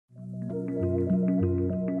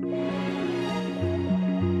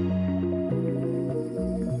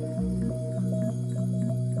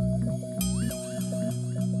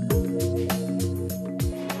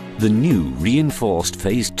The new reinforced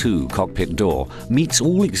Phase 2 cockpit door meets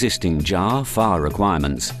all existing jar-far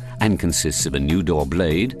requirements and consists of a new door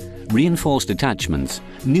blade, reinforced attachments,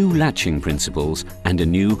 new latching principles and a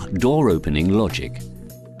new door opening logic.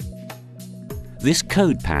 This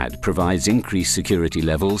code pad provides increased security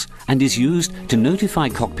levels and is used to notify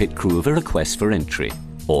cockpit crew of a request for entry,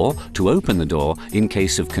 or to open the door in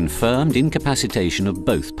case of confirmed incapacitation of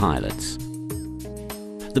both pilots.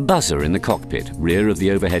 The buzzer in the cockpit, rear of the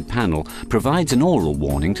overhead panel, provides an oral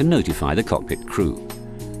warning to notify the cockpit crew.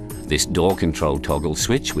 This door control toggle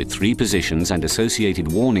switch with 3 positions and associated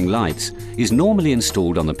warning lights is normally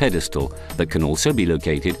installed on the pedestal, but can also be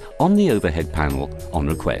located on the overhead panel on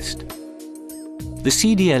request. The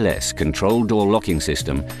CDLS control door locking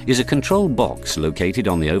system is a control box located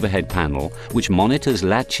on the overhead panel which monitors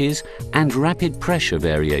latches and rapid pressure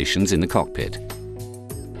variations in the cockpit.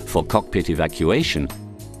 For cockpit evacuation,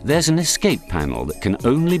 there's an escape panel that can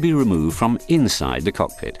only be removed from inside the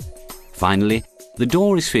cockpit. Finally, the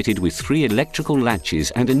door is fitted with 3 electrical latches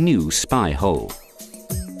and a new spy hole.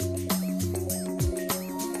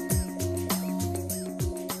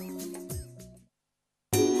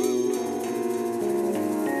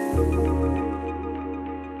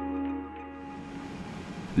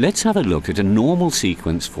 Let's have a look at a normal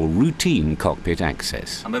sequence for routine cockpit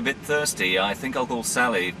access. I'm a bit thirsty. I think I'll call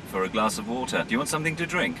Sally for a glass of water. Do you want something to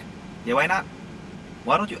drink? Yeah, why not?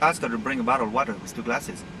 Why don't you ask her to bring a bottle of water with 2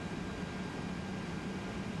 glasses?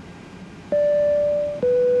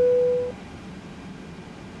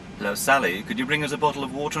 Hello, Sally. Could you bring us a bottle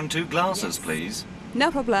of water and 2 glasses, Yes. please? No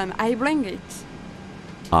problem, I bring it.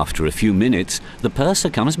 After a few minutes, the purser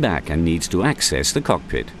comes back and needs to access the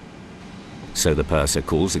cockpit. So the purser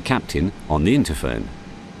calls the captain on the interphone.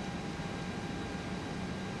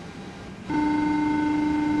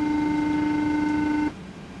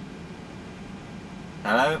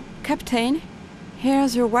 Hello? Captain,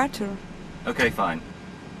 here's your water. Okay, fine.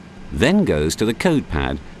 Then goes to the code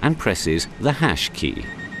pad and presses the hash key.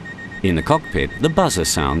 In the cockpit, the buzzer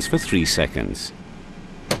sounds for 3 seconds.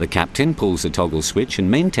 The captain pulls the toggle switch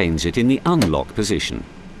and maintains it in the unlock position.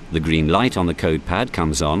 The green light on the code pad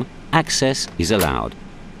comes on. Access is allowed.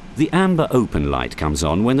 The amber open light comes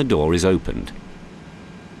on when the door is opened.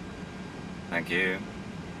 Thank you.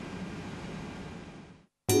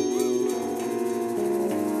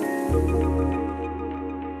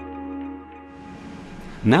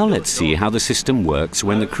 Now let's see how the system works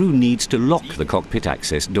when the crew needs to lock the cockpit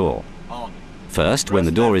access door. On. First, when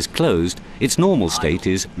the door is closed, its normal state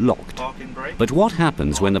is locked. Parking brake? But what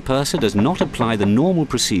happens when the purser does not apply the normal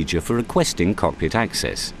procedure for requesting cockpit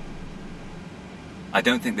access? I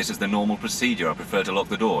don't think this is the normal procedure. I prefer to lock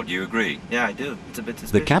the door. Do you agree? Yeah, I do. It's a bit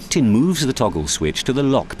suspicious. The captain moves the toggle switch to the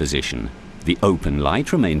lock position. The open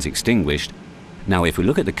light remains extinguished. Now if we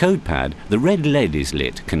look at the code pad, the red LED is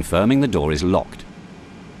lit, confirming the door is locked.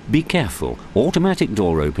 Be careful, automatic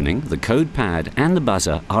door opening, the code pad and the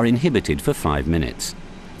buzzer are inhibited for 5 minutes.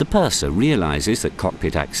 The purser realizes that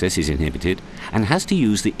cockpit access is inhibited and has to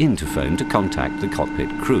use the interphone to contact the cockpit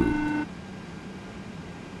crew.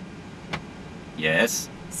 Yes?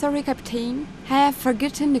 Sorry, Captain, I have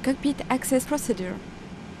forgotten the cockpit access procedure.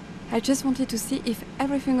 I just wanted to see if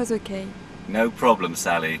everything was okay. No problem,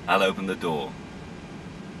 Sally. I'll open the door.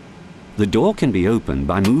 The door can be opened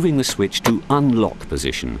by moving the switch to unlock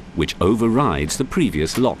position, which overrides the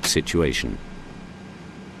previous locked situation.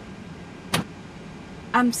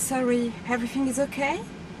 I'm sorry, everything is okay?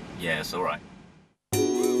 Yes, all right.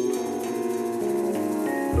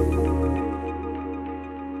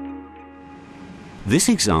 This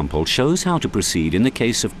example shows how to proceed in the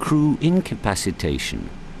case of crew incapacitation.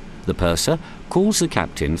 The purser calls the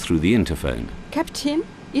captain through the interphone. Captain,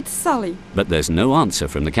 it's Sally. But there's no answer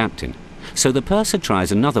from the captain. So the purser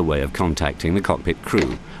tries another way of contacting the cockpit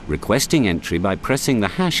crew, requesting entry by pressing the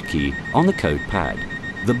hash key on the code pad.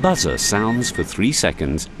 The buzzer sounds for 3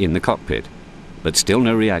 seconds in the cockpit, but still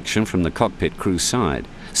no reaction from the cockpit crew side.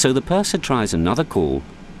 So the purser tries another call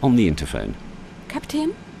on the interphone.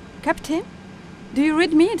 Captain? Captain? Do you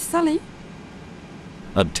read me? It's Sally.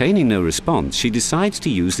 Obtaining no response, she decides to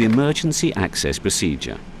use the emergency access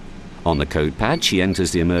procedure. On the code pad, she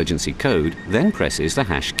enters the emergency code, then presses the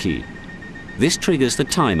hash key. This triggers the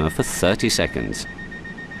timer for 30 seconds.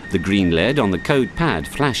 The green LED on the code pad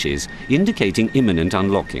flashes, indicating imminent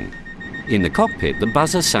unlocking. In the cockpit, the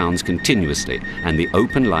buzzer sounds continuously, and the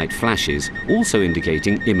open light flashes, also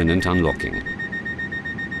indicating imminent unlocking.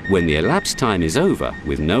 When the elapsed time is over,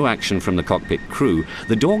 with no action from the cockpit crew,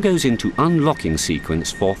 the door goes into unlocking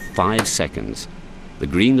sequence for 5 seconds. The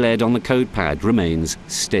green LED on the code pad remains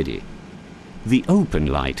steady. The open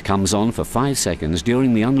light comes on for 5 seconds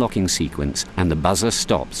during the unlocking sequence and the buzzer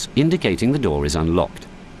stops, indicating the door is unlocked.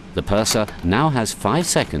 The purser now has 5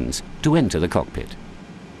 seconds to enter the cockpit.